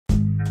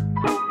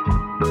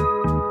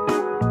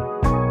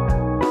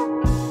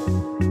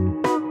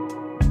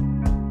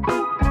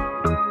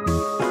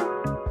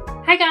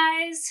Hi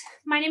guys,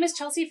 my name is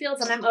Chelsey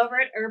Fields and I'm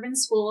over at Urban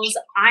Schools.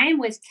 I am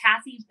with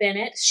Kathy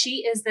Bennett.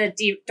 She is the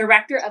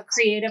Director of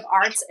Creative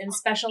Arts and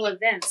Special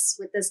Events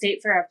with the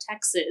State Fair of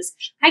Texas.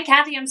 Hi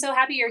Kathy, I'm so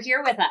happy you're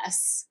here with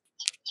us.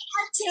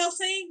 Hi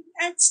Chelsey,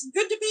 it's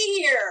good to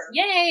be here.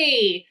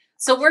 Yay!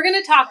 So we're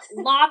going to talk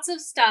lots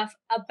of stuff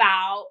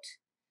about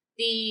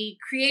the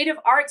creative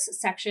arts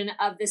section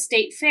of the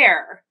State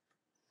Fair.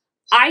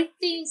 I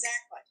think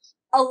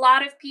a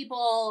lot of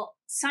people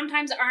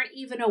sometimes aren't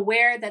even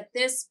aware that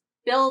this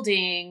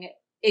building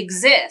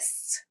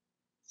exists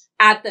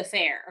at the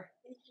fair.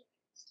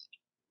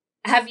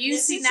 Have you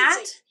seen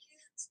that?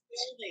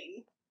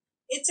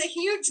 It's a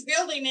huge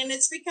building and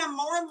it's become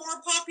more and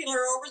more popular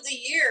over the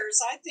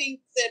years. I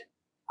think that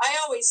I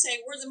always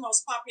say we're the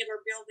most popular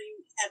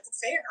building at the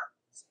fair.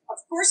 Of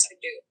course I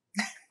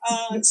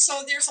do.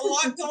 So there's a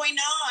lot going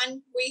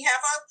on. We have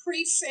our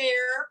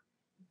pre-fair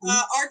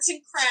arts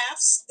and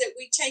crafts that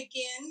we take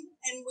in,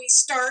 and we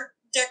start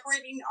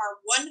decorating our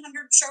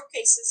 100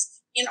 showcases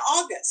in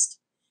August.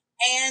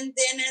 And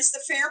then as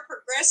the fair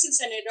progresses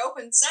and it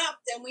opens up,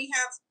 then we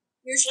have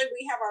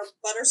our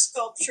butter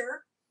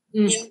sculpture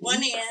in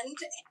one end,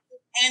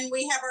 and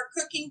we have our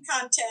cooking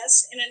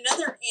contest in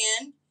another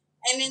end,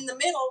 and in the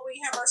middle we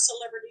have our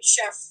celebrity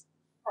chef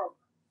program.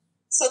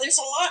 So there's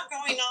a lot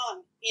going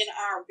on in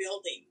our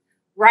building.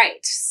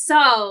 Right.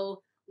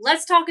 So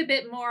let's talk a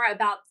bit more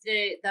about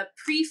the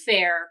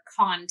pre-fair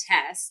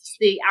contest,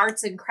 the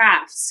arts and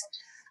crafts.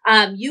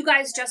 You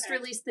guys just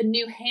released the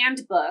new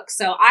handbook.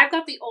 So I've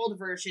got the old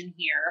version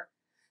here.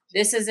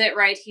 This is it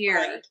right here.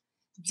 Right.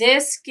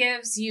 This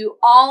gives you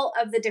all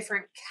of the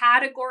different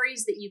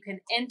categories that you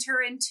can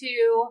enter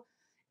into.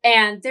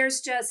 And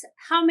there's just,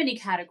 how many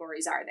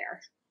categories are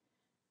there?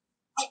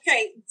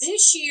 Okay,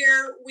 this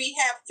year we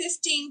have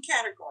 15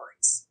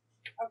 categories.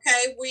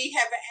 Okay, we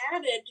have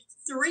added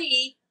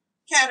 3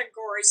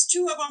 categories.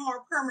 2 of them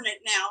are permanent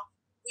now.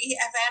 We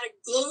have added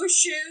glue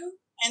shoe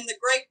and the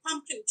Great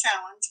Pumpkin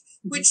Challenge,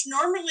 which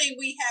normally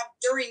we have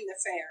during the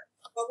fair,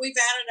 but we've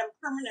added them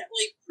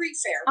permanently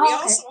pre-fair. We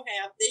also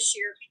have this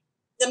year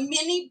the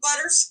mini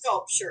butter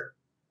sculpture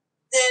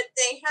that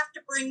they have to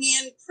bring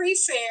in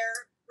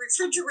pre-fair,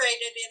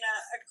 refrigerated in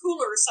a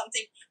cooler or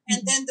something,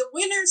 and then the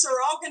winners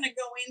are all going to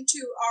go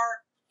into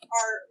our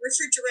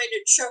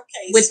refrigerated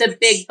showcase with the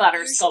big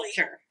butter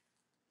sculpture.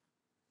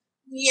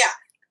 Yeah.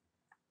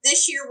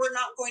 This year, we're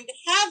not going to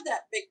have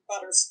that big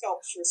butter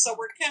sculpture, so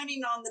we're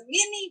counting on the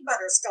mini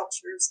butter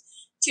sculptures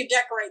to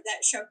decorate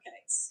that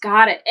showcase.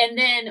 Got it. And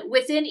then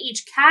within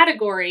each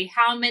category,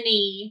 how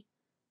many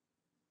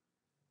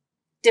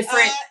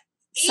different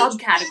subcategories?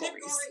 Each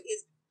category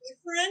is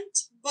different,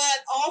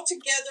 but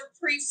altogether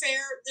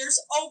pre-fair,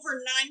 there's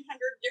over 900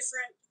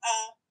 different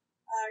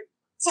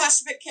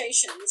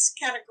classifications,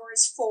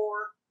 categories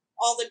for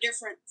all the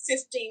different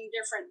 15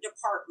 different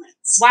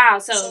departments. Wow.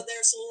 So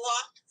there's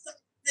lots of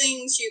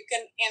things you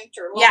can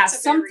enter. Yeah,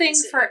 something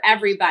for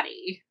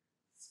everybody.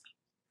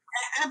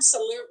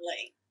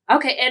 Absolutely.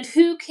 Okay, and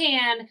who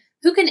can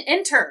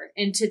enter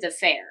into the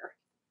fair?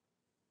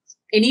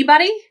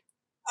 Anybody?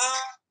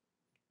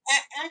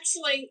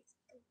 Actually,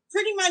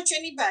 pretty much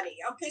anybody.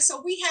 Okay,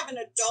 so we have an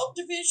adult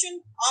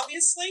division,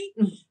 obviously.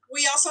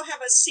 We also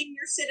have a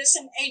senior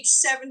citizen age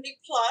 70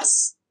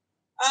 plus.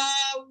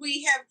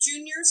 We have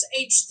juniors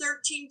age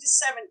 13 to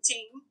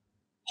 17.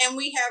 And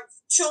we have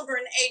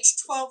children age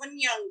 12 and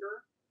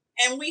younger.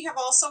 And we have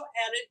also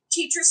added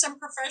teachers and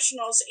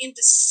professionals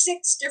into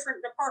 6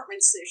 different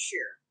departments this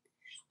year.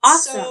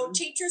 Awesome. So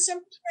teachers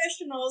and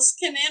professionals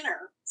can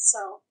enter.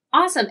 So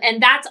awesome.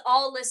 And that's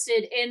all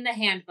listed in the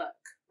handbook,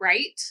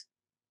 right?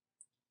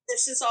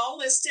 This is all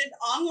listed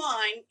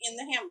online in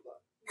the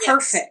handbook. Yes.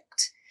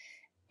 Perfect.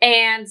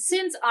 And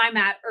since I'm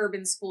at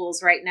Urban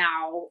Schools right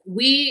now,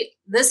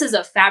 this is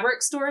a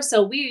fabric store,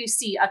 so we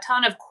see a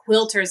ton of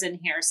quilters in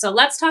here. So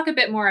let's talk a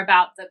bit more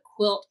about the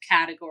quilt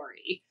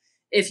category,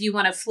 if you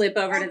want to flip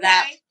over to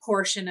that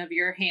portion of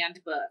your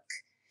handbook.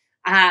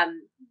 Right.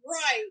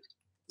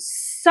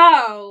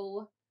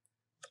 So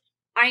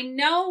I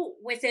know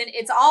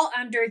it's all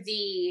under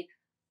the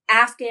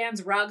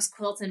Afghans, rugs,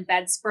 quilts, and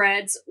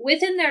bedspreads.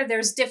 Within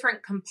there's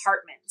different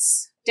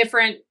compartments,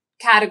 different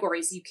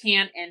categories you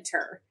can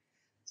enter.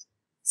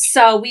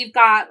 So we've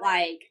got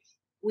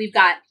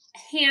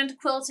hand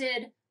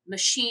quilted,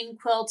 machine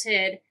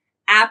quilted,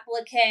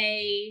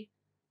 applique,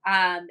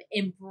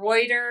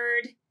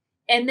 embroidered,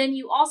 and then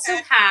you also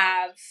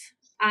have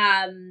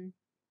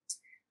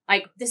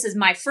this is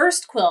my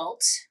first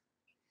quilt,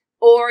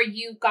 or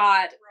you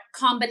got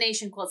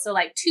combination quilts. So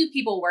 2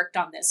 people worked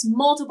on this,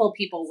 multiple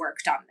people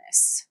worked on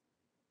this.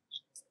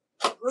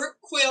 Group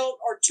quilt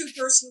or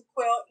 2-person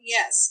quilt,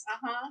 yes.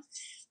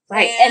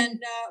 Right. And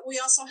we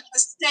also have a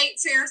state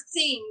fair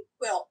theme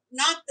quilt.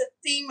 Not the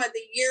theme of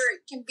the year.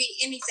 It can be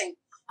anything.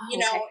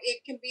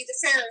 It can be the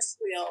Ferris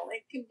wheel.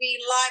 It can be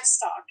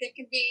livestock. It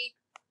can be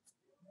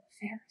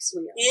Ferris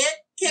wheel. It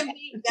can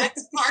be.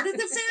 That's part of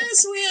the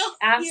Ferris wheel.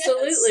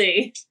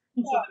 Absolutely. Yes.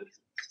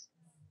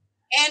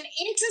 And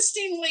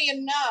interestingly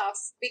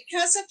enough,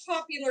 because of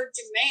popular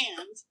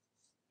demand,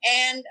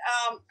 and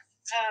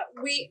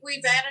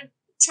we've added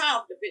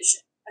child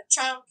division, a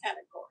child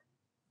category.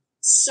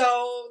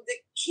 So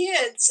the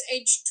kids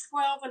aged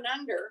 12 and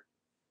under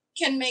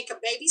can make a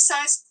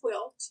baby-sized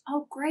quilt.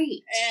 Oh,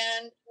 great.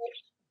 And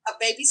a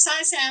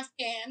baby-sized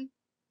Afghan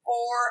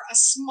or a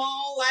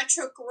small latch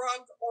hook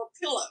rug or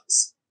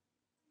pillows.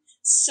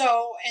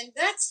 So, and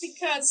that's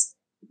because,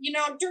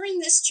 during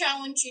this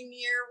challenging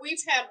year,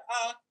 we've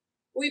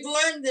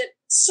learned that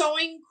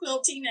sewing,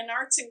 quilting, and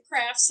arts and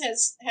crafts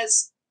has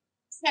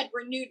had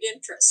renewed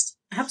interest.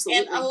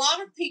 Absolutely. And a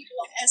lot of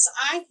people, as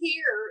I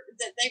hear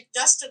that they've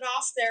dusted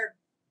off their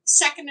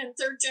second and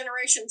third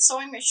generation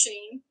sewing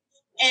machine,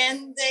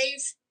 and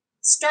they've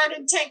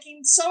started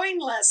taking sewing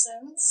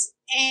lessons,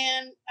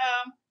 and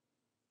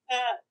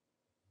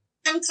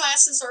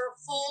classes are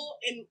full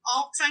in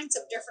all kinds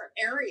of different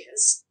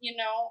areas,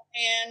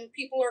 and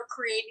people are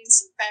creating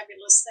some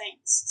fabulous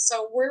things.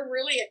 So we're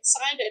really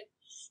excited.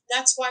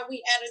 That's why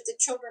we added the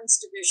children's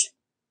division.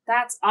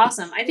 That's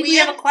awesome. I think we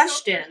have a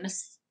question.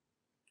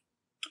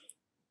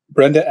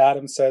 Brenda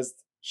Adams says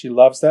she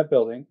loves that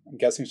building. I'm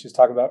guessing she's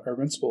talking about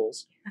urban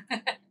schools.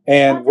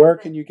 And where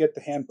can you get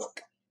the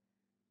handbook?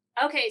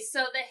 Okay,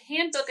 so the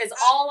handbook is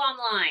all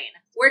online.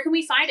 Where can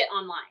we find it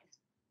online?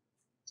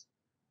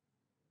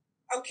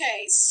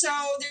 Okay, so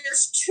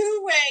there's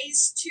two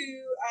ways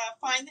to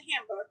find the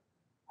handbook.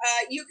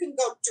 You can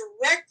go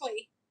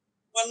directly,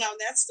 well, no,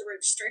 that's the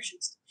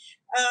registrations.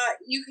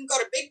 You can go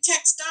to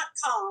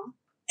bigtext.com,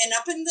 and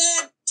up in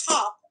the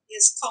top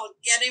is called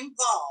Get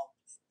Involved.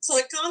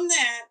 Click on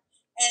that,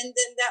 and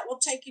then that will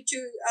take you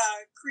to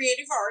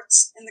Creative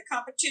Arts and the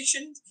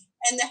competition,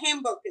 and the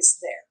handbook is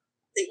there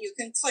that you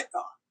can click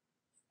on.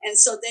 And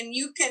so then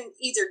you can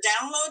either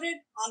download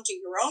it onto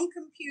your own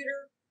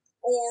computer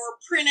or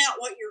print out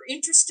what you're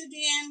interested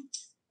in,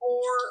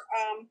 or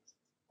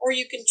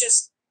you can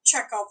just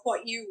check off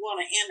what you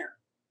want to enter.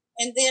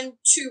 And then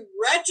to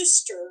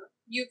register,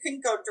 you can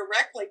go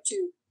directly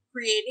to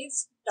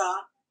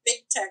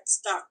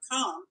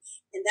creative.bigtext.com,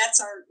 and that's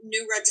our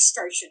new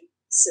registration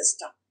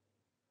system.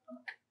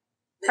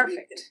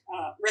 Perfect. You can,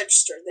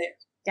 register there.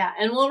 Yeah,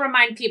 and we'll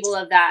remind people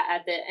of that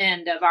at the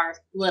end of our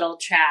little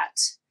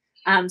chat.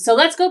 So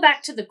let's go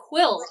back to the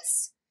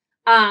quilts.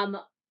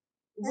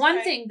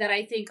 One thing that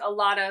I think a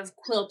lot of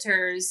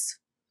quilters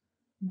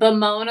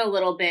bemoan a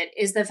little bit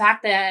is the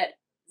fact that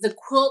the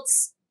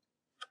quilts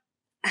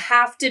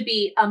have to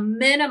be a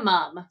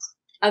minimum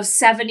of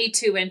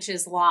 72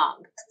 inches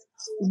long.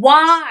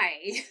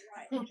 Why?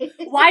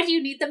 Why do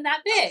you need them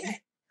that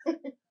big?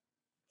 Okay.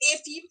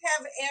 If you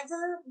have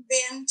ever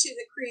been to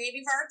the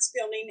Creative Arts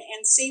Building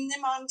and seen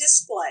them on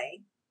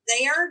display,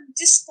 they are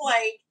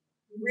displayed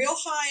real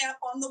high up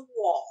on the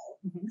wall.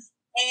 Mm-hmm.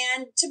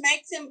 And to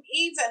make them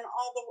even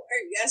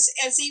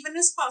as even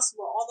as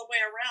possible all the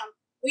way around,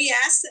 we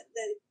ask that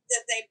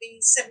they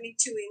be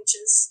 72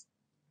 inches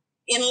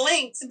in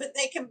length, but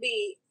they can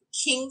be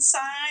king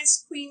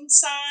size, queen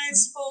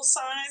size, full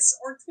size,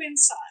 or twin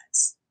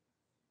size.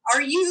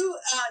 Are you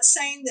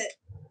saying that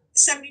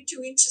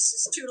 72 inches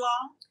is too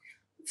long?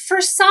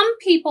 For some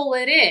people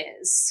it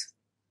is.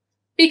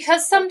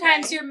 Because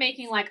sometimes you're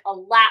making like a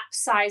lap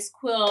size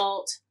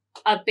quilt,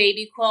 a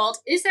baby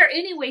quilt. Is there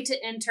any way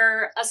to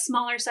enter a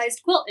smaller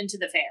sized quilt into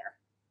the fair?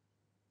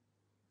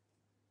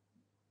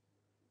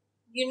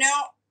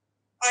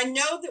 I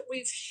know that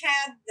we've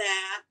had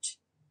that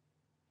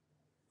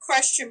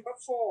question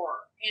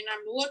before, and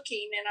I'm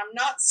looking and I'm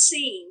not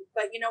seeing,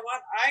 but you know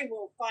what? I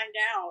will find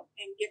out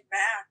and get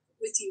back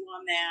with you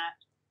on that.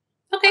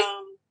 Okay.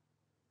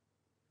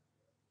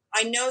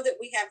 I know that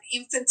we have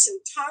infants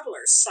and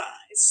toddlers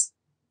size.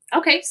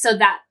 Okay, so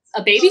that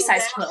a baby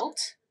size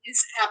quilt.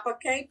 It's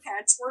applique,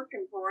 patchwork,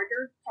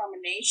 embroidered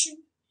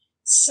combination.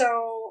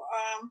 So,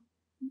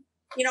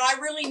 I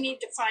really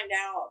need to find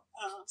out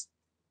about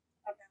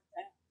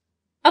that.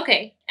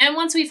 Okay, and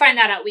once we find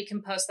that out, we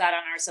can post that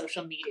on our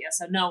social media,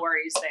 so no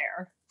worries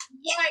there.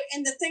 Right,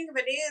 and the thing of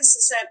it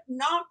is that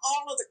not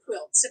all of the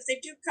quilts, if they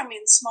do come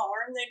in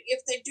smaller, and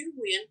if they do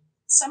win,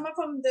 some of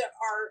them that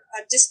are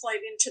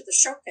displayed into the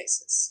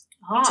showcases,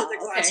 into the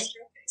glass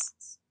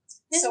showcases.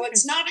 So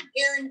it's not a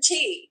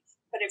guarantee.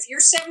 But if you're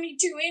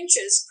 72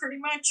 inches, pretty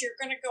much you're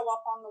going to go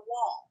up on the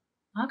wall.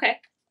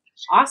 Okay.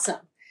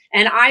 Awesome.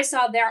 And I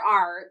saw there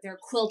are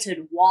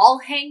quilted wall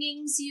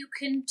hangings you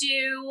can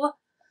do.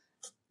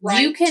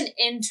 Right. You can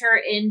enter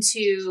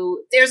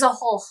into, there's a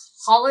whole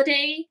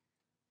holiday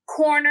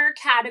corner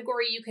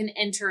category you can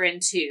enter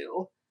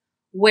into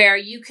where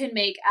you can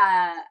make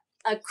a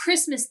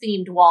Christmas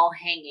themed wall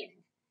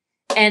hanging.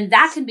 And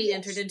that can be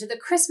entered into the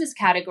Christmas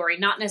category,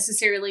 not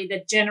necessarily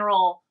the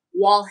general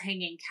wall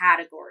hanging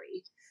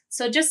category.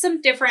 So just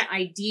some different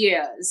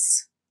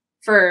ideas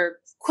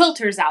for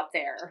quilters out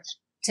there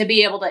to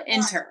be able to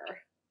enter.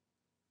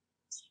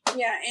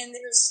 Yeah, and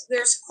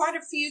there's quite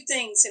a few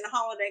things in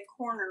Holiday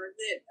Corner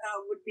that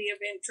would be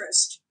of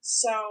interest.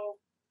 So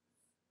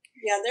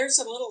Yeah, there's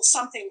a little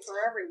something for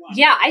everyone.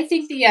 Yeah, I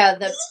think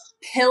the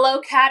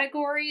pillow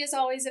category is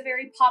always a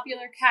very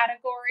popular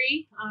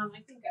category.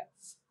 I think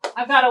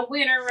I've got a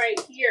winner right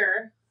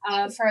here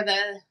for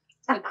the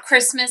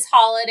Christmas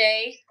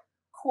holiday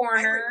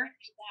corner.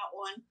 That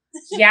one.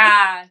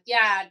 Yeah.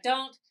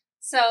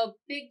 So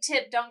big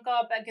tip, don't go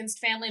up against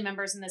family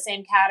members in the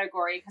same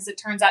category because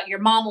it turns out your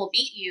mom will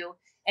beat you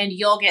and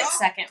you'll get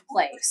second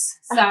place.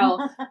 So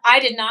I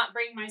did not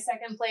bring my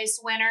second place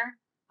winner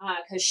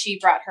because she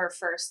brought her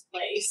first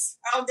place.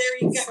 Oh, there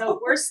you go. So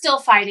we're still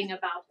fighting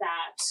about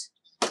that,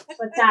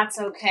 but that's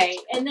okay.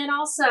 And then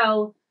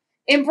also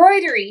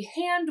embroidery,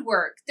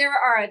 handwork. There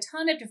are a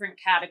ton of different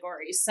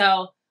categories.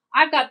 So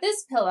I've got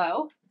this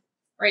pillow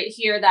right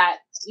here that,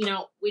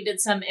 we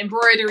did some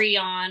embroidery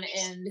on,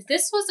 and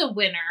this was a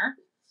winner.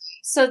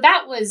 So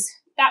that was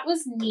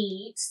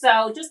neat.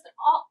 So just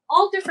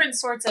all different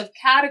sorts of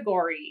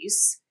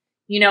categories,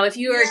 if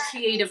you are a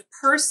creative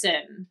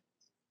person.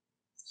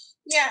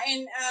 Yeah.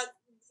 And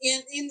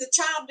in the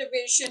child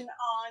division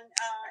on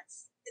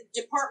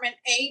Department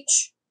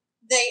H,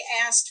 they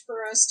asked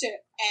for us to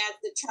add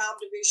the child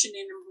division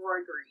in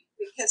embroidery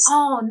because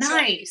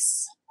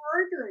nice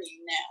embroidery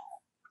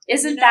now.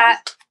 Isn't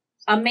that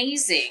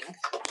amazing?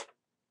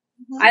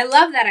 Mm-hmm. I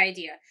love that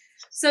idea.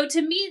 So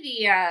to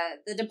me,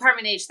 the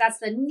Department H, that's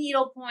the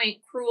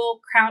needlepoint,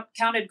 crewel,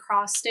 counted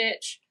cross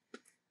stitch.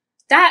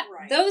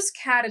 Those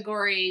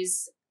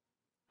categories,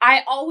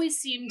 I always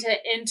seem to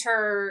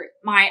enter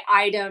my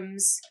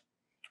items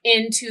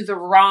into the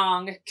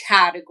wrong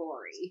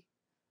category.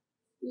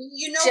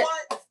 You know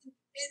what?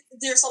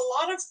 There's a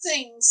lot of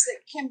things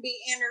that can be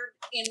entered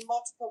in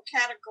multiple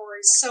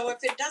categories. So if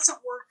it doesn't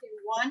work in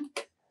one,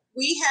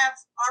 we have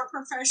our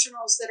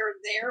professionals that are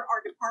there,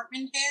 our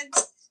department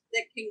heads,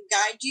 that can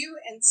guide you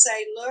and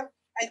say, look,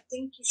 I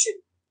think you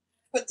should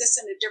put this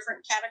in a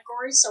different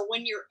category. So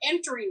when you're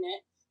entering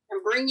it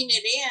and bringing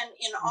it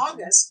in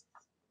August,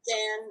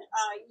 then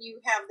you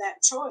have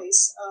that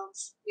choice of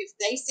if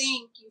they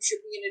think you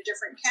should be in a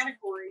different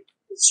category,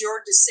 it's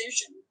your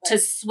decision. To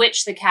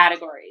switch the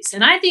categories.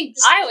 And I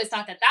always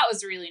thought that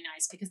was really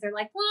nice because they're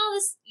like,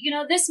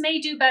 well, this may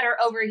do better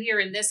over here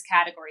in this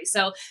category.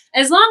 So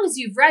as long as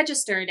you've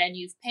registered and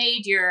you've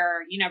paid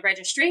your,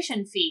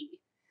 registration fee,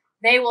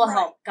 they will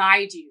help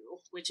guide you,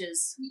 which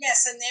is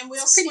yes. And then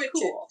we'll switch it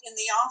in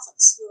the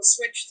office. We'll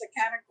switch the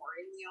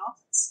category in the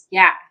office.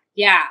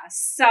 Yeah.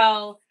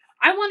 So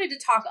I wanted to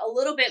talk a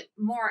little bit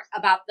more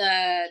about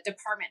the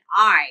Department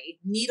I,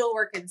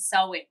 needlework and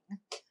sewing.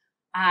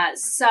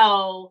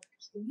 So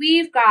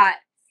we've got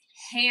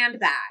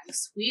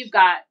handbags, we've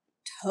got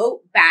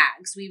tote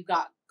bags, we've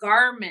got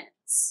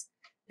garments.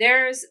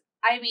 There's,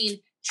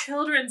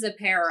 children's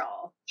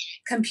apparel,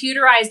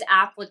 computerized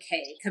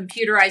applique,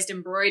 computerized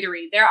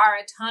embroidery. There are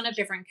a ton of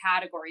different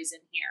categories in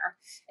here.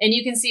 And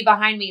you can see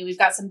behind me, we've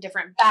got some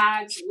different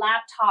bags,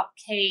 laptop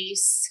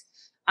case.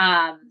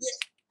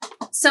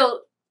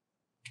 So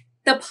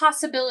the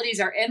possibilities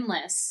are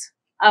endless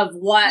of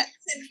what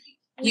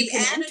you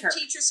can enter. We added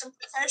teachers and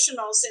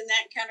professionals in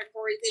that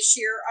category this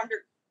year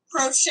under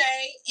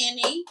crochet,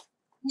 any,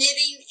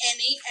 knitting,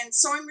 any, and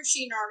sewing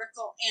machine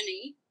article,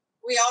 any.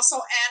 We also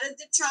added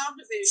the child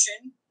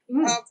division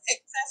of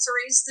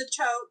accessories, the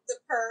tote, the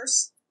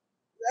purse,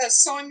 the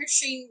sewing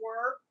machine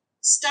work,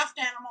 stuffed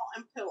animal,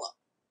 and pillow.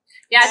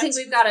 Yeah, I think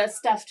we've got a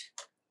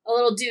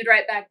little dude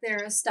right back there,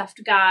 a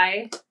stuffed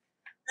guy.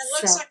 It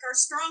looks like our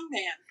strong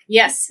man.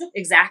 Yes,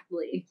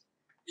 exactly.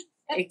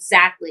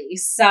 Exactly.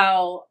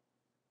 So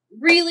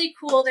really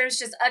cool. There's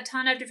just a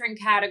ton of different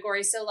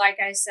categories. So like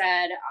I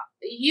said,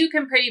 you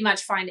can pretty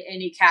much find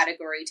any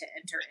category to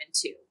enter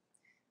into.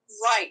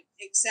 Right,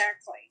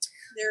 exactly.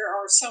 There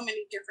are so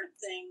many different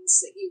things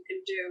that you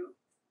can do.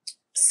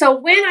 So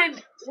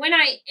when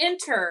I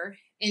enter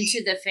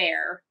into the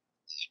fair,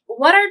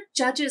 what are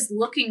judges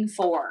looking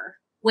for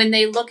when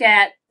they look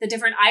at the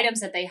different items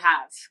that they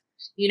have?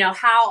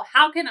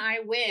 How can I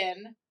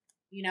win,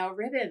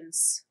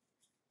 ribbons?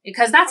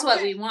 Because that's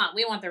what we want.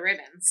 We want the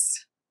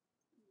ribbons.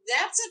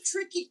 That's a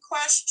tricky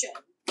question.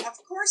 Of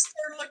course,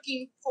 they're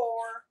looking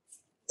for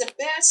the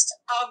best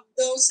of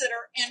those that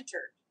are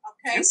entered.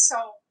 Okay, yep.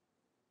 So,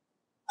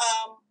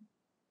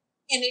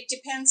 and it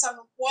depends on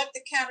what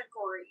the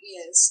category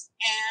is.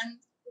 And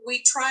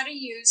we try to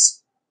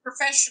use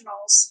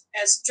professionals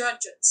as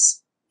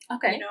judges.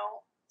 Okay.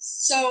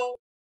 So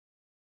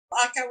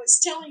like I was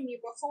telling you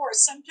before,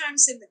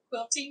 sometimes in the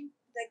quilting,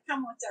 they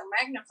come with their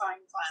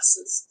magnifying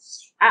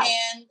glasses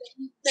and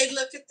they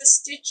look at the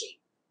stitching.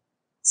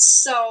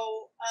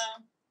 So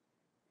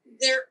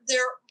they're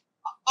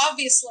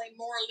obviously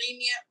more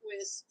lenient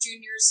with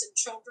juniors and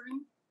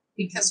children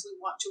because we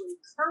want to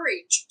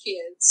encourage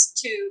kids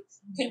to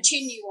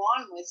continue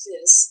on with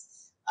this.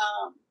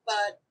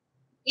 But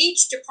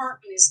each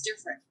department is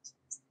different.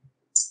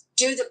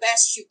 Do the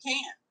best you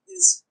can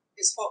is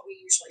what we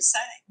usually say.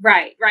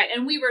 Right.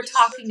 And we were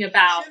talking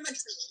about,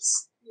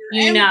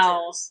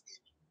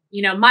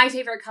 my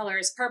favorite color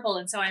is purple,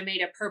 and so I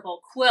made a purple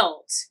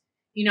quilt.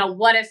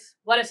 What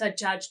if a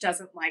judge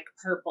doesn't like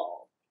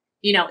purple?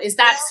 Is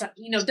that,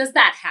 does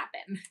that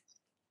happen?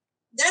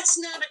 that's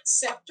not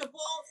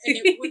acceptable, and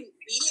it wouldn't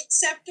be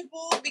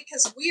acceptable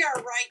because we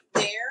are right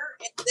there,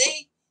 and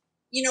they,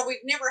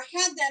 we've never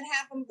had that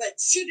happen, but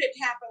should it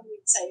happen,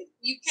 we'd say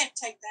you can't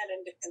take that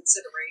into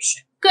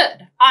consideration.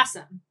 Good.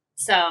 Awesome.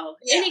 So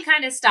Yeah. any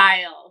kind of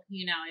style,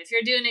 if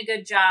you're doing a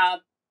good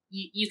job,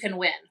 you can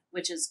win,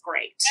 which is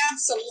great.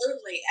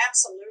 Absolutely.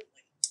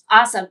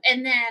 Awesome.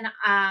 And then,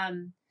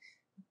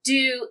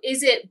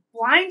 is it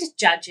blind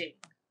judging?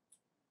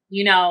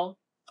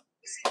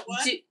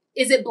 What?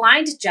 Is it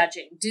blind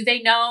judging? Do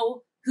they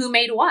know who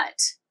made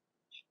what?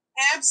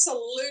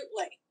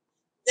 Absolutely.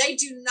 They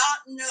do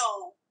not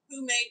know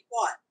who made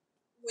what.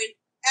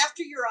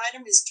 After your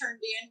item is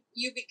turned in,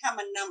 you become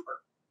a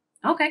number.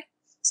 Okay.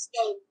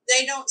 So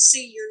they don't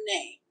see your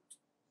name.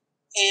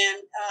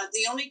 And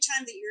the only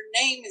time that your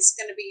name is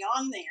going to be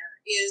on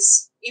there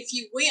is if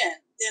you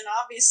win. Then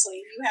obviously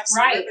you have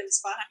some ribbons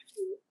behind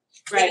you.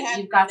 Right.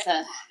 You've got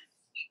the...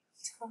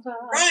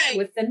 Right.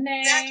 With the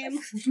name.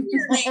 Exactly.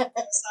 Your name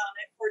is on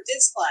it for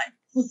display.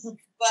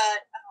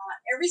 But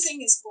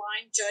everything is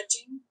blind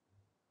judging.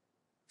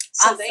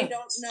 So They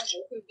don't know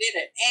who did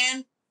it.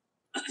 And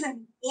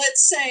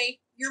let's say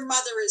your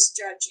mother is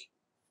judging.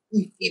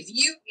 If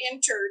you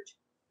entered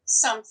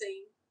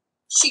something,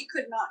 she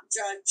could not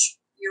judge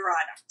your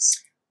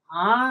items.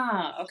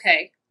 Ah,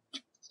 okay.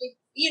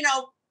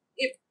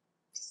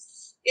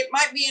 It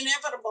might be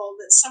inevitable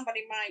that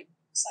somebody might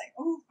say,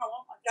 "Oh, I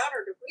want my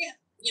daughter to win,"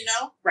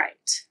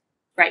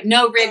 Right.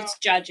 No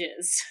rigged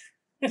judges.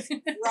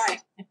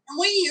 Right. And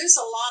we use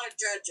a lot of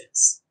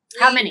judges.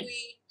 How many?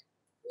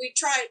 We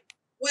try,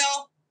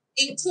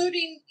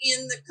 including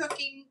in the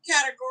cooking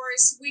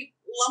categories, we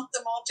lump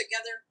them all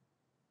together.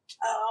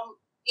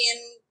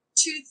 In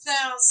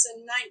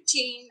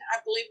 2019, I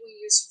believe we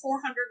used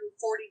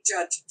 440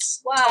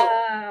 judges. Wow.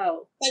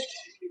 Total. But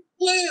it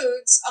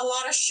includes a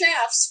lot of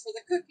chefs for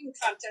the cooking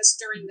contest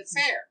during the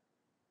fair.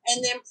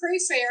 And then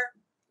pre-fair,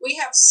 we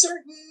have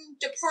certain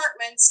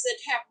departments that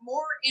have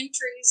more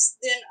entries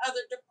than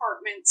other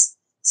departments.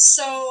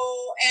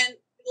 So, and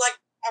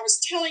like I was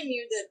telling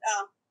you that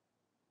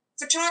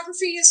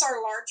photography is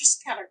our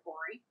largest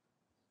category.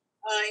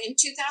 In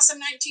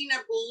 2019,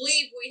 I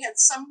believe we had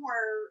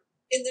somewhere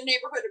in the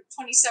neighborhood of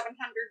 2,700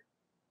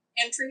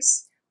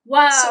 entries.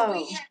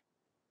 Wow.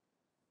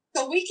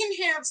 So we can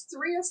have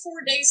 3 or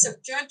 4 days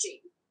of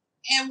judging,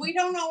 and we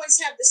don't always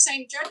have the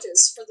same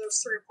judges for those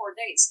 3 or 4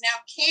 days.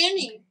 Now,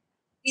 canning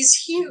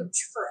is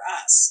huge for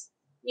us.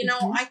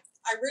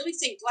 I really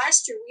think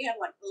last year we had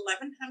like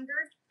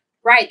 1,100.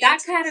 Right.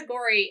 That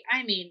category,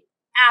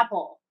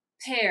 apple,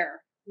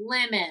 pear,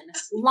 lemon,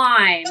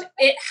 lime,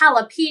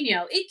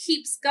 jalapeno, it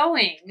keeps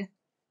going.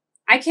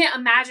 I can't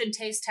imagine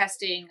taste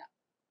testing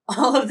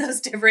all of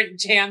those different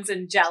jams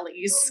and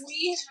jellies.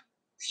 We have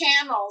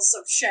panels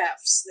of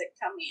chefs that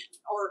come in,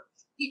 or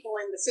people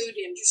in the food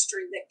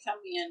industry that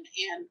come in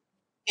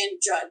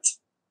and judge.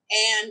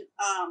 And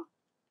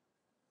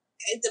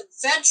the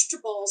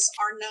vegetables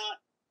are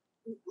not,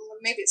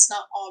 maybe it's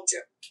not all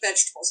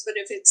vegetables, but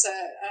if it's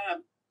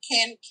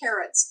canned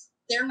carrots,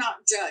 they're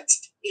not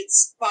judged.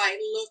 It's by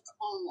look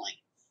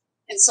only.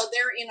 And so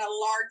they're in a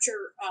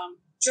larger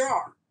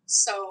jar.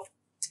 So,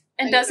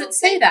 and does it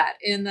say that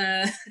in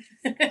the...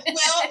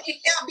 Well,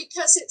 yeah,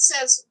 because it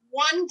says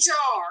 1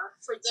 jar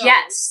for those.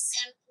 Yes.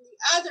 And the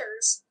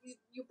others,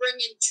 you bring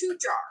in 2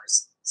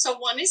 jars. So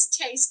one is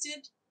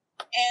tasted,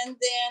 and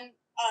then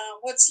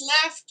what's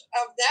left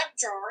of that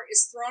jar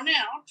is thrown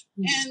out,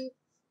 and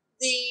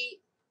the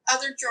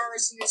other jar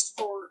is used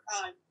for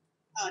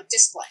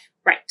display.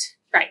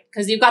 Right.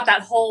 Because you've got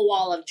that whole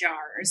wall of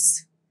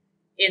jars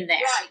in there.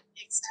 Right,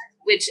 exactly.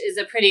 Which is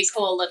a pretty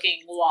cool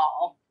looking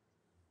wall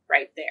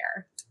right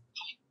there.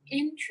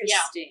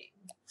 Interesting.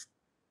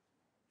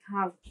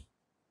 Yeah.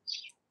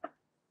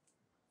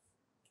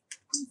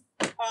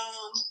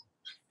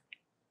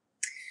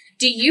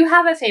 Do you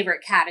have a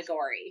favorite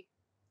category?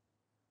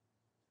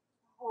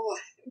 Oh,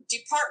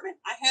 department.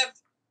 I have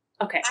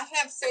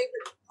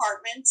favorite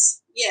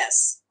departments.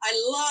 Yes. I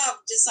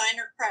love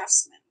designer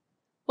craftsmen.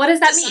 What does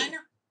that mean?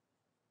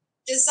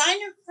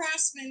 Designer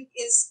craftsman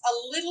is a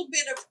little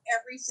bit of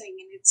everything,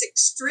 and it's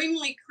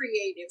extremely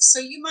creative. So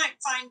you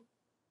might find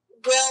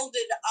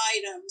welded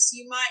items.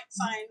 You might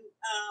find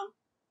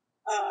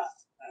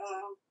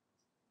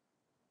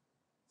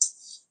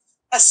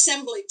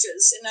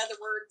assemblages. In other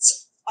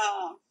words,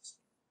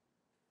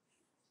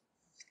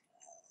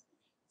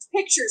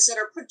 pictures that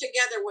are put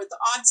together with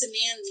odds and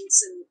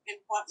ends and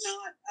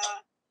whatnot.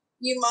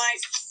 You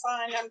might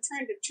find, I'm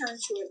trying to turn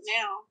to it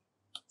now.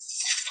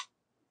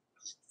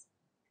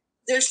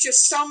 There's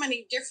just so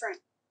many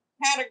different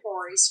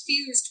categories.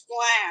 Fused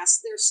glass,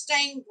 there's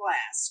stained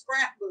glass,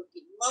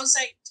 scrapbooking,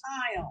 mosaic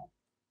tile,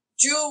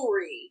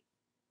 jewelry,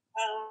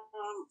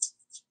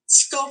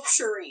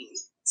 sculpturing.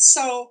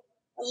 So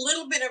a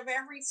little bit of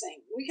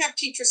everything. We have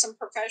teachers and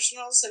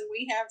professionals, and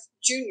we have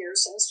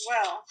juniors as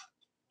well.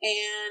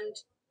 And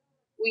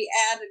we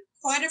added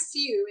quite a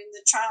few in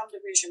the child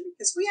division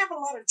because we have a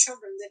lot of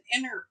children that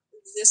enter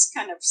this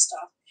kind of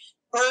stuff.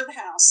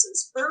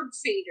 Birdhouses, bird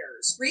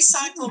feeders,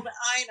 recycled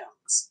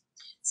items.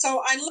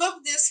 So I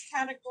love this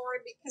category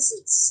because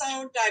it's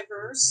so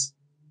diverse.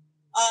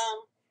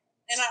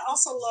 And I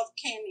also love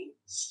canning.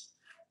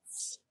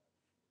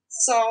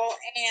 So,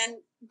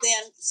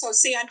 so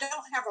see, I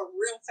don't have a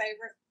real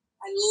favorite.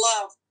 I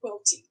love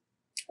quilting.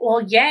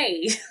 Well,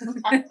 yay.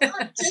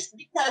 Not just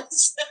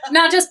because.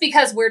 Not just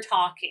because we're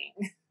talking.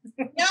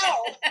 No,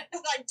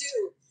 but I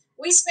do.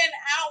 We spend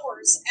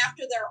hours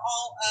after they're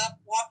all up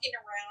walking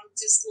around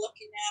just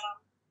looking at them.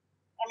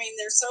 I mean,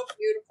 they're so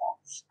beautiful.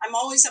 I'm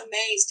always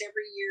amazed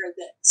every year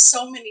that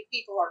so many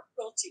people are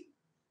quilting,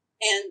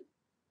 and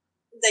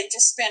they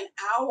just spend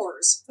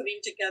hours putting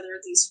together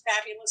these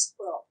fabulous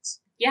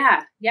quilts.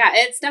 Yeah,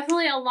 it's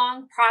definitely a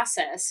long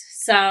process.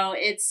 So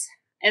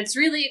it's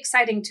really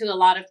exciting to a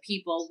lot of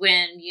people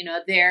when, you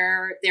know,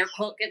 their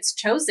quilt gets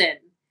chosen,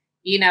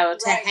 you know,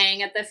 to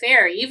hang at the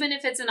fair. Even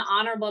if it's an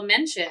honorable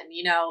mention,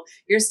 you know,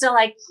 you're still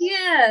like,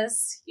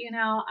 yes, you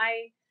know,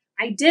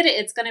 I did it.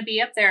 It's going to be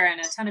up there and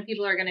a ton of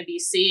people are going to be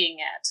seeing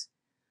it,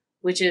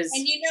 which is...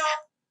 And, you know,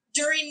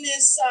 during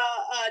this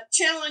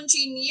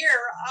challenging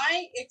year,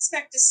 I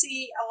expect to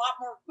see a lot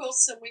more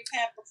quilts than we've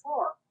had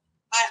before.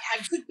 I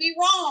could be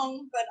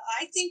wrong, but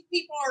I think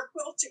people are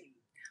quilting.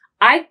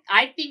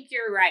 I think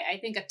you're right. I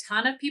think a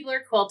ton of people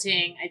are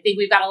quilting. I think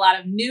we've got a lot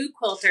of new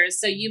quilters.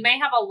 So you may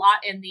have a lot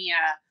in the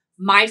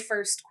My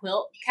First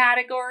Quilt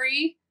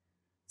category.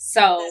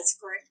 So that's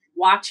great.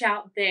 Watch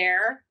out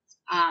there,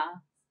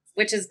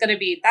 which is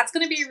that's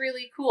going to be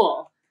really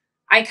cool.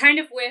 I kind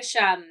of wish,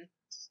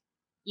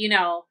 you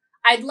know,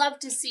 I'd love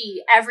to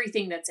see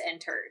everything that's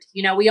entered.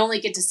 You know, we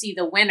only get to see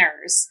the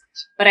winners,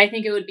 but I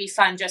think it would be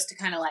fun just to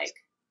kind of like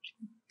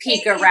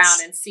peek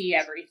around and see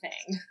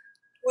everything.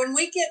 When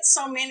we get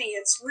so many,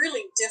 it's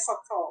really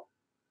difficult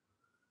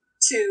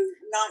to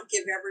not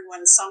give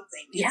everyone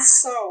something. Yeah.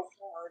 It's so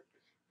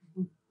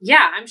hard.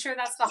 Yeah, I'm sure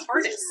that's the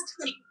hardest.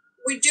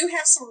 We do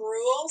have some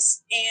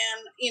rules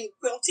and in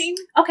quilting.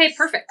 Okay,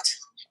 perfect.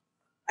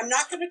 I'm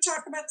not going to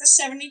talk about the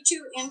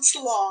 72-inch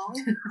long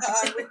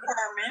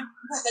requirement,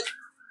 but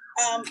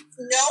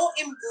no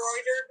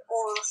embroidered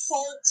or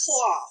whole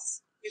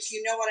cloth, if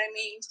you know what I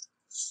mean,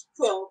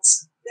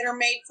 quilts that are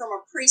made from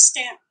a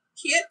pre-stamped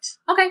kit.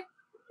 Okay.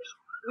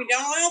 We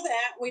don't allow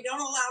that. We don't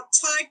allow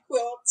tie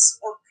quilts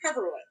or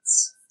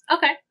coverlets.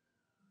 Okay.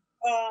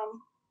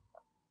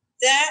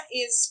 That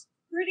is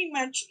pretty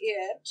much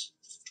it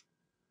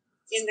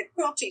in the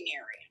quilting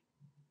area.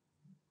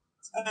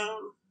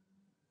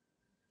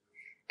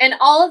 And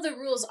all of the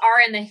rules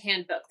are in the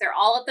handbook. They're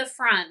all at the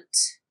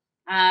front.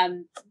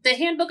 The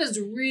handbook is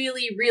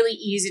really, really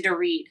easy to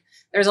read.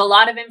 There's a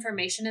lot of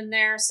information in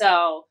there,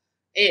 so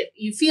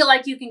you feel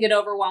like you can get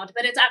overwhelmed,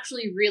 but it's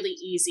actually really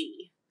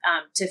easy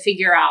to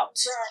figure out,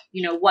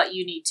 you know, what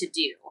you need to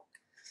do.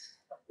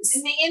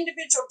 And the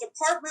individual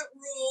department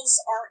rules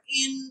are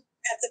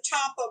at the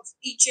top of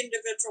each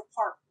individual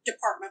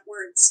department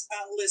where it's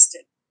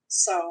listed.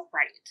 So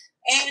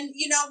And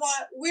you know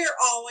what? We're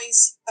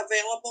always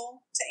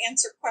available to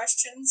answer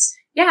questions.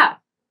 Yeah.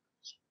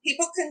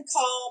 People can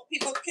call,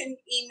 people can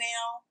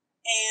email,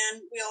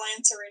 and we'll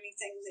answer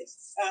anything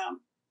that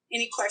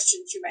any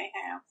questions you may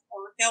have,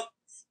 or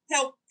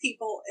help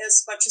people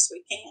as much as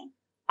we can.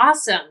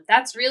 Awesome.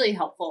 That's really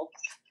helpful.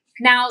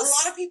 Now, a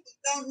lot of people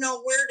don't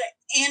know where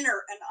to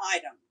enter an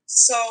item,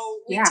 so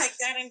we take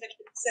that into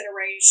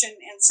consideration,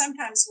 and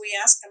sometimes we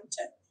ask them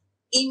to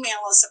email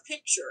us a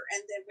picture,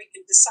 and then we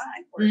can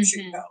decide where it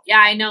should go. Yeah,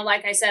 I know.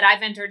 Like I said,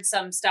 I've entered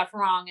some stuff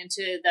wrong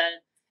into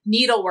the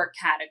needlework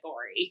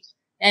category.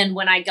 And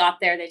when I got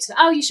there, they said,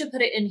 oh, you should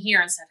put it in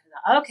here instead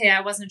of okay,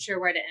 I wasn't sure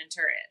where to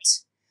enter it.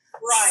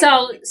 Right.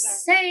 So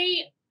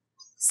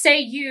say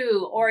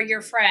you or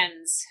your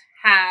friends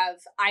have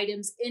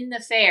items in the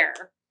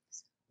fair.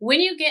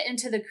 When you get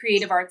into the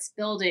creative arts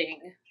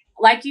building,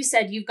 like you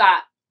said, you've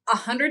got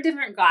 100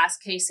 different glass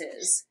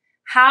cases.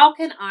 How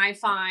can I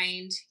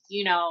find,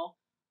 you know,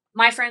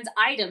 my friend's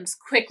items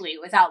quickly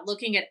without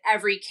looking at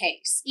every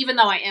case, even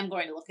though I am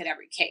going to look at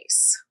every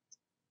case?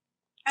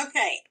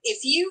 Okay,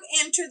 if you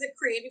enter the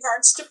creative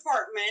arts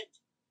department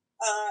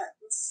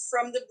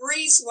from the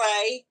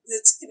breezeway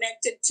that's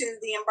connected to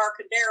the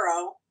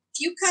Embarcadero, if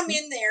you come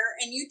in there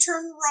and you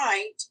turn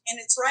right, and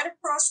it's right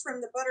across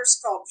from the butter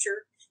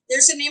sculpture,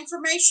 there's an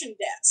information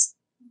desk.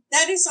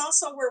 That is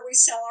also where we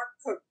sell our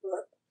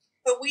cookbook,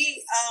 but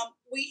we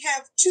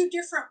have 2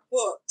 different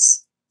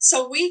books.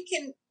 So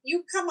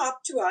you come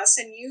up to us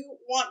and you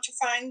want to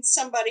find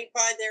somebody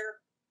by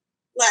their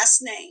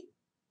last name,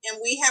 and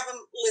we have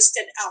them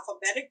listed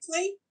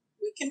alphabetically.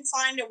 We can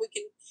find and we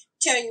can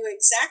tell you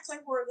exactly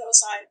where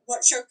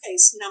what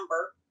showcase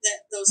number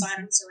that those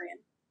items are in.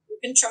 We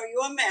can show you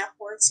a map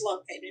where it's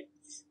located.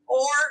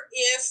 Or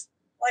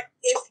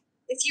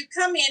if you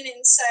come in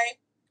and say,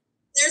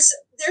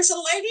 there's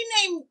a lady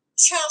named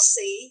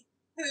Chelsey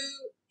who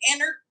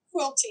entered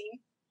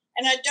quilting,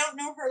 and I don't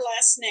know her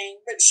last name,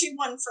 but she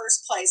won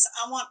first place.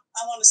 I want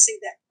to see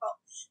that quilt.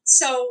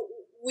 So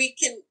we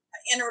can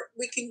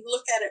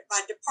look at it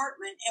by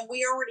department, and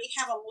we already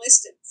have them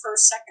listed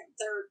first, second,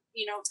 third,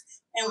 you know,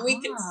 and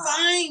we can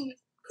find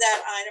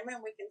that item,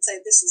 and we can say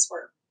this is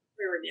where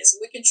where it is.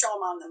 We can show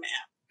them on the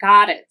map.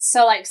 Got it.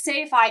 So like,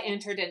 say if I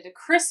entered into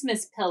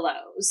Christmas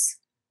pillows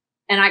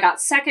and I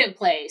got second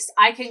place,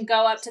 I can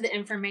go up to the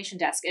information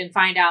desk and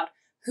find out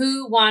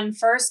who won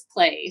first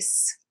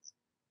place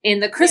in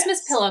the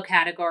Christmas pillow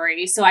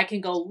category. So I can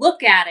go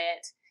look at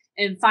it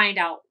and find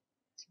out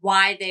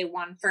why they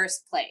won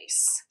first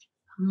place.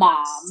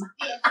 Mom.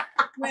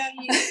 Well,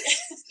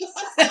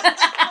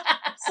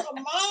 so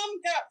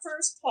mom got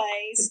first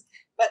place,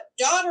 but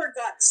daughter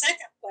got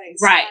second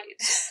place. Right.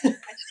 I think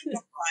I'm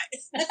right.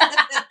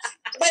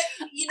 But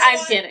you know I'm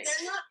what? kidding.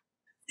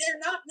 They're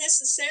not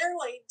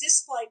necessarily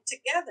displayed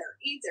together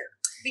either,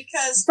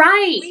 because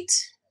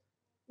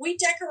we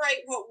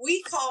decorate what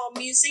we call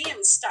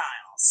museum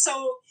style.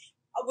 So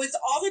with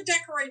all the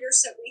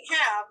decorators that we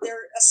have,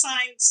 they're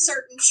assigned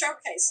certain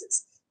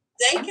showcases.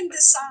 They can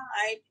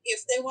decide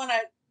if they want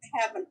to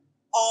have an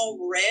all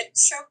red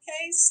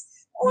showcase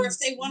or if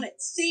they want it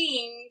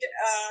themed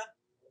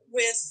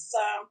with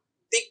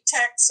big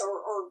text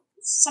or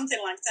something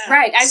like that.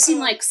 Right. I've seen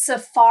like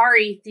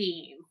safari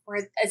theme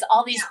where it's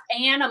all these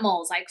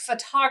animals, like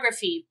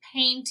photography,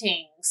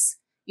 paintings,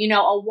 you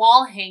know, a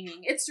wall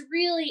hanging. It's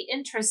really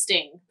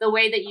interesting the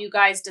way that you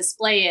guys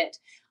display it.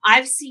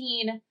 I've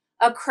seen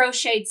a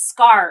crocheted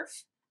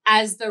scarf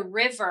as the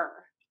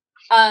river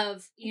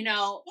of, you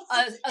know,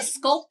 a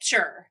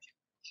sculpture,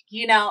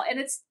 you know, and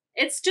it's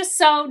just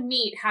so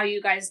neat how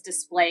you guys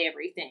display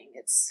everything.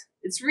 It's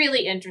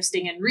really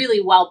interesting and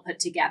really well put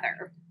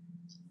together.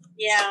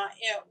 Yeah,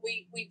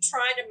 we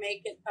try to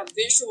make it a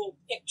visual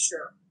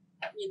picture,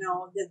 you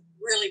know, that's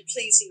really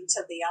pleasing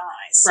to the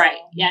eye. So.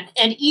 Right. Yeah.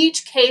 And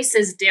each case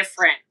is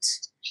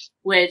different,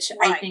 which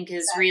I think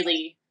is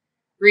really,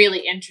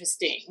 really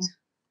interesting.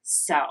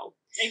 So.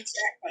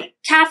 Exactly.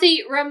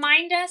 Kathy,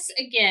 remind us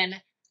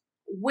again,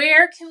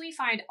 where can we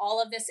find all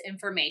of this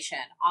information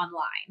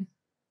online?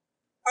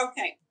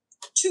 Okay.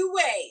 2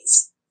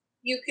 ways.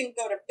 You can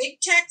go to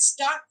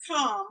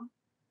bigtext.com,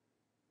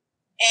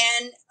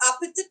 and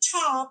up at the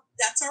top,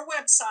 that's our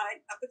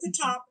website, up at the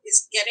top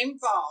is Get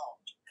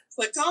Involved.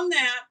 Click on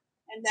that,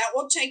 and that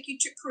will take you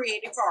to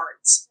Creative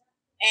Arts.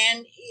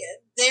 And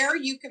there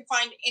you can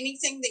find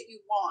anything that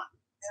you want.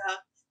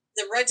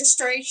 The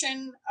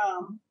registration,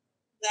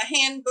 the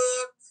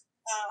handbook,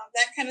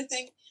 that kind of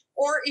thing.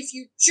 Or if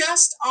you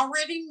just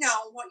already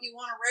know what you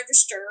want to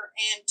register,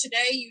 and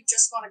today you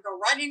just want to go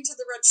right into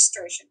the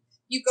registration,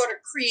 you go to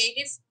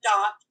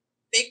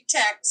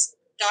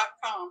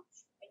creative.bigtext.com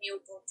and you'll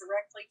go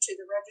directly to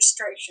the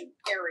registration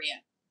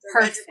area, the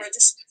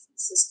registration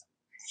system.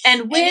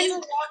 And it'll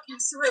walk you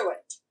through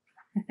it.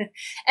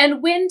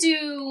 And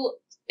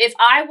if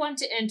I want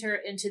to enter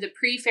into the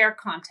pre-fair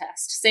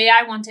contest, say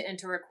I want to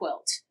enter a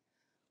quilt,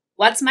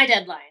 what's my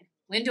deadline?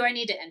 When do I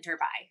need to enter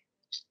by?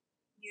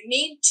 You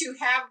need to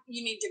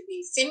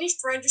be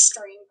finished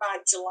registering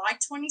by July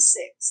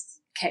 26th.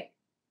 Okay.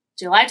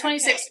 July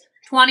 26th,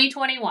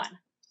 2021.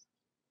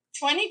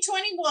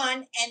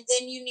 2021, and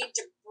then you need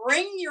to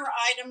bring your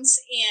items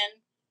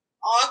in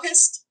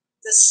August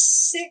the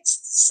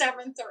 6th,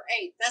 7th, or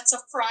 8th. That's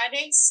a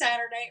Friday,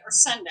 Saturday, or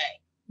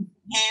Sunday.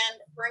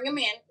 And bring them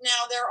in.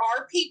 Now, there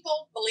are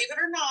people, believe it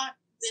or not,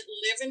 that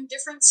live in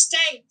different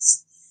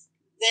states.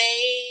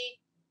 They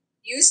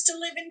used to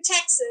live in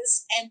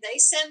Texas, and they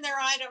send their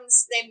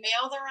items, they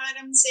mail their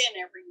items in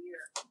every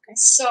year. Okay.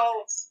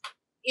 So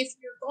if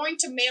you're going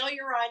to mail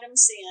your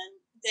items in,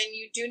 then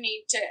you do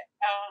need to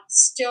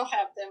still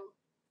have them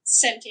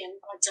sent in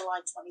by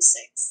July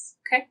 26th.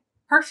 Okay,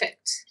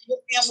 perfect.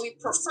 And we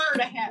prefer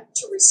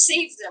to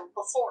receive them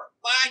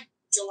by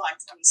July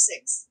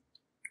 26th.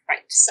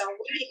 Right. So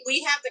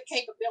we have the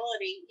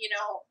capability, you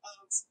know,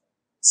 of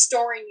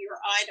storing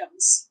your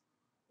items.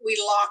 We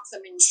lock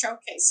them in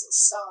showcases.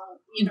 So,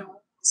 you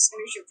know, as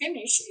soon as you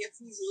finish,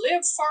 if you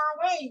live far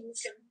away, you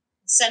can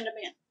send them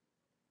in.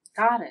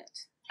 Got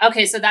it.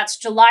 Okay, so that's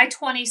July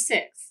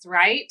 26th,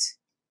 right?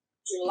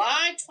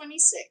 July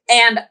 26th.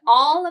 And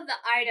all of the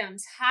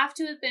items have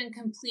to have been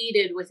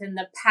completed within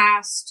the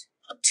past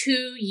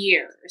 2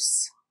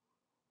 years.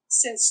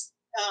 Since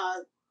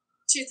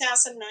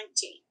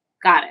 2019.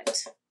 Got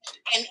it.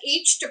 And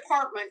each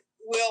department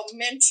will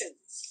mention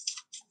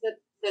the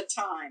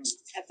time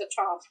at the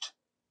top,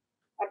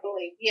 I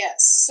believe.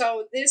 Yes.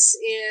 So this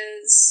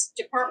is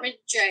Department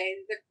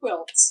J, the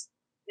quilts.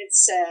 It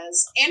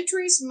says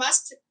entries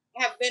must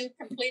have been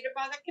completed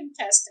by the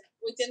contestant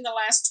within the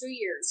last 2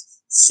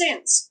 years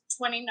since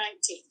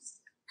 2019.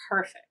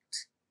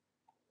 Perfect.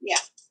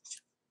 Yeah.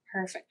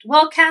 Perfect.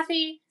 Well,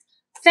 Kathy,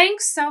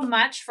 thanks so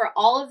much for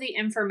all of the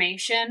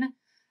information.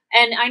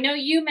 And I know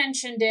you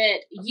mentioned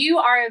it. You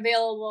are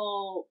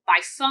available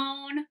by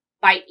phone,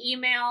 by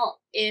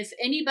email. If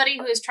anybody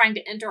who is trying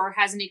to enter or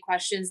has any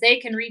questions, they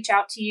can reach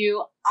out to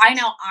you. I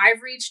know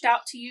I've reached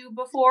out to you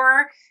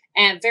before,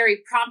 and very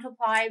prompt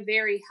reply,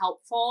 very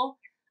helpful.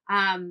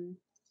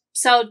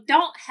 So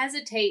don't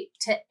hesitate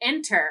to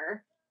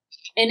enter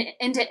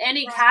into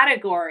any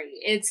category.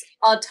 It's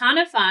a ton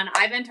of fun.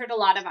 I've entered a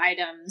lot of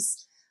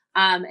items,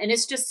 and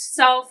it's just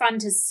so fun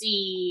to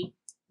see,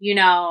 you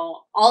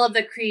know, all of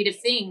the creative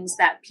things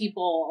that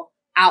people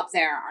out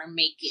there are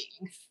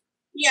making.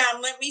 Yeah,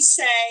 and let me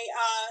say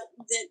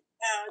that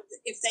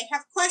if they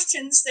have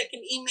questions, they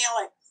can email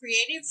at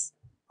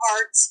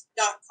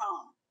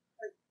creativearts.com.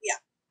 Yeah.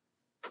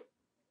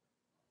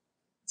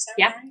 Is that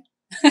right?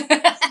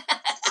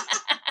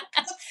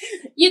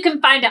 You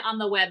can find it on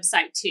the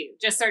website too.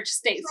 Just search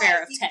State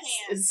Fair of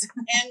Texas.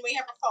 And we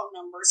have a phone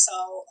number,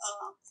 so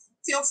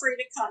feel free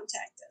to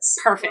contact us.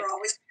 Perfect. We're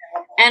always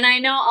available. And I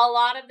know a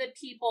lot of the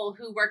people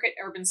who work at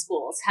urban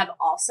schools have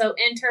also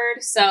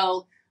entered.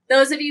 So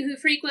those of you who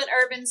frequent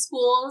urban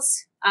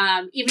schools,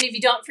 even if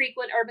you don't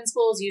frequent urban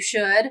schools, you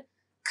should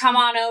come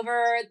on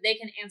over. They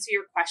can answer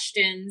your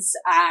questions.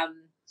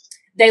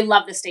 They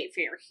love the State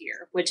Fair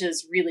here, which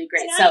is really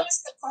great. Can I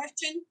ask a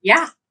question?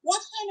 Yeah.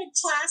 What kind of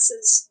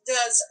classes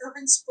does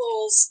urban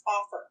schools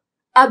offer?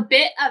 A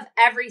bit of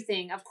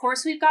everything. Of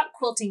course, we've got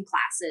quilting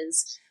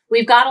classes.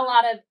 We've got a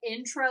lot of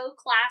intro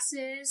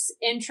classes,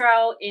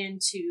 intro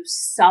into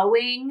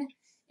sewing,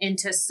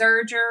 into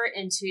serger,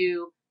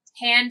 into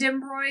hand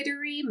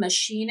embroidery,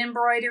 machine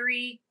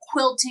embroidery,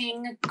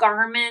 quilting,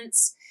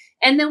 garments.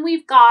 And then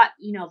we've got,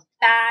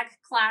 bag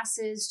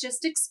classes,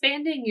 just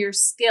expanding your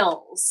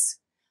skills.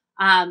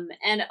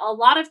 And a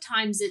lot of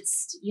times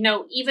it's,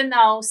 even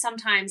though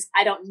sometimes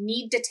I don't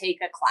need to take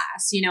a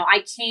class,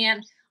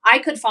 I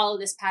could follow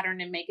this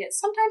pattern and make it.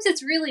 Sometimes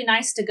it's really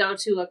nice to go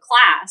to a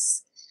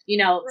class,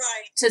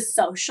 right, to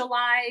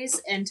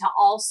socialize and to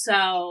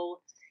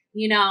also,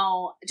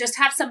 just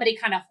have somebody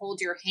kind of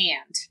hold your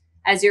hand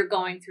as you're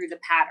going through the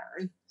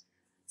pattern.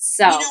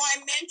 So, I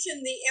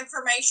mentioned the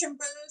information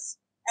booth,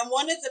 and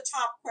one of the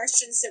top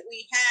questions that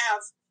we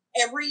have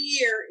every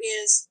year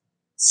is,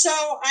 so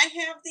I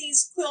have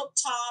these quilt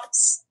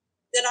tops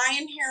that I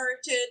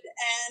inherited,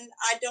 and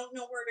I don't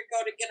know where to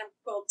go to get them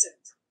quilted.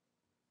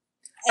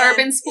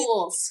 Urban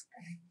schools.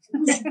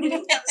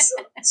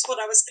 That's what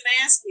I was going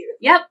to ask you.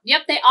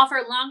 Yep. They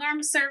offer long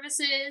arm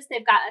services.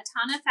 They've got a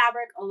ton of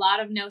fabric, a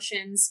lot of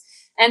notions,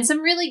 and some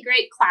really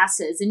great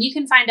classes. And you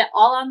can find it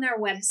all on their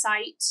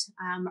website,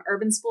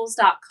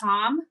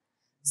 urbanschools.com.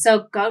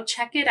 So go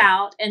check it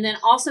out. And then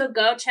also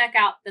go check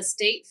out the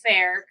State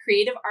Fair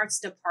Creative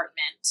Arts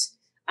Department.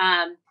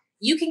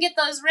 You can get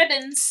those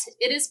ribbons.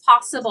 It is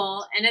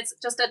possible, and it's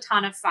just a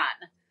ton of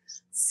fun.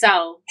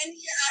 So, and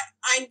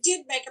I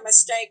did make a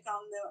mistake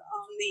on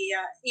the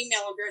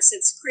email address.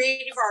 It's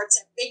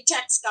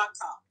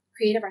creativearts@bigtex.com.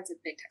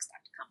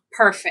 creativearts@bigtex.com.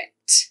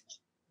 Perfect.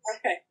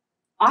 Okay.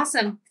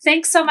 Awesome.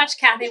 Thanks so much,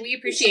 Kathy. We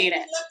appreciate it.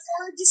 We look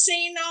forward to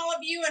seeing all of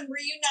you and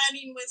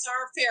reuniting with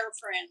our fair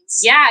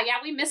friends. Yeah,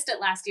 we missed it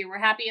last year. We're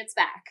happy it's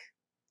back.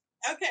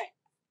 Okay.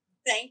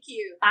 Thank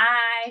you.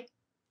 Bye.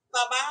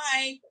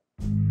 Bye-bye.